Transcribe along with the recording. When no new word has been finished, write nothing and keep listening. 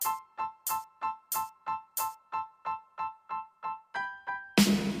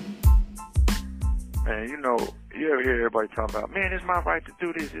man, you know, you ever hear everybody talking about, man, it's my right to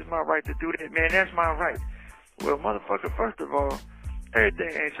do this, it's my right to do that, man, that's my right. Well, motherfucker, first of all,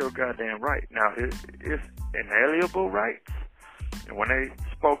 everything ain't your goddamn right. Now, it's inalienable rights. And when they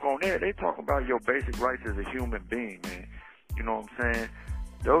spoke on that, they talking about your basic rights as a human being, man. You know what I'm saying?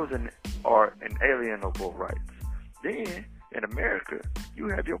 Those are inalienable rights. Then, in America, you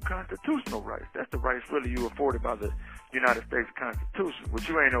have your constitutional rights. That's the rights really you afforded by the United States Constitution, which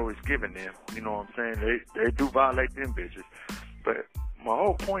you ain't always giving them. You know what I'm saying? They do violate them bitches. But my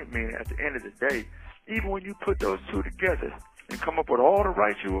whole point, man, at the end of the day, even when you put those two together and come up with all the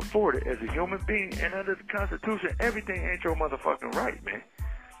rights you afforded as a human being and under the Constitution, everything ain't your motherfucking right, man.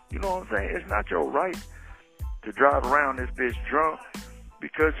 You know what I'm saying? It's not your right to drive around this bitch drunk,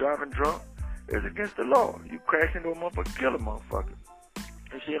 because driving drunk is against the law. You crash into a motherfucker, kill a motherfucker.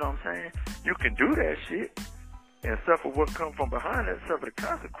 You see what I'm saying? You can do that shit and suffer what comes from behind it, suffer the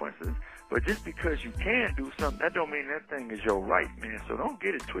consequences. But just because you can do something, that don't mean that thing is your right, man. So don't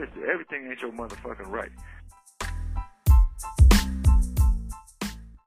get it twisted. Everything ain't your motherfucking right.